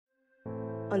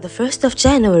On the 1st of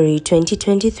January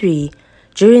 2023,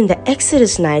 during the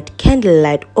Exodus Night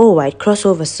Candlelight All-White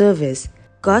Crossover Service,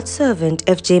 God's servant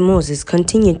F.J. Moses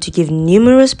continued to give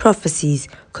numerous prophecies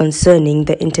concerning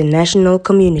the international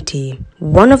community.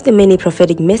 One of the many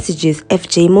prophetic messages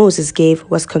F.J. Moses gave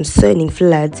was concerning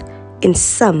floods in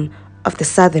some of the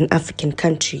southern African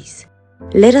countries.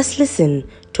 Let us listen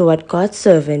to what God's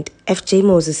servant F.J.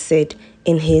 Moses said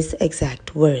in his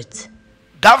exact words.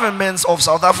 Governments of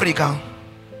South Africa,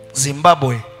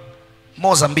 Zimbabwe,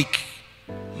 Mozambique,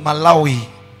 Malawi,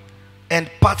 and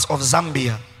parts of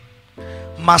Zambia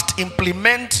must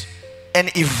implement an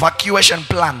evacuation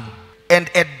plan and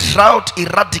a drought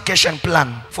eradication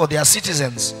plan for their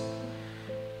citizens.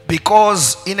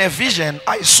 Because in a vision,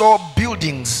 I saw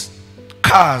buildings,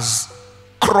 cars,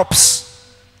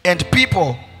 crops, and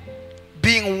people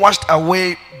being washed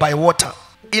away by water.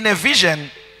 In a vision,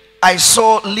 I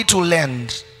saw little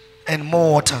land and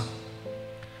more water.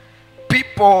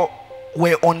 People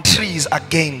were on trees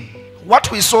again.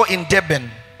 What we saw in Durban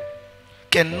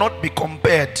cannot be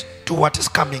compared to what is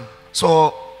coming.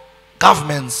 So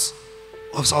governments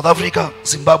of South Africa,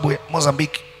 Zimbabwe,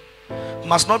 Mozambique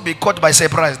must not be caught by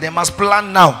surprise. They must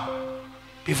plan now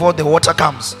before the water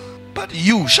comes. But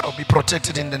you shall be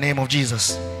protected in the name of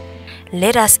Jesus.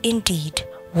 Let us indeed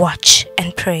watch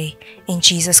and pray in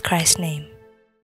Jesus Christ's name.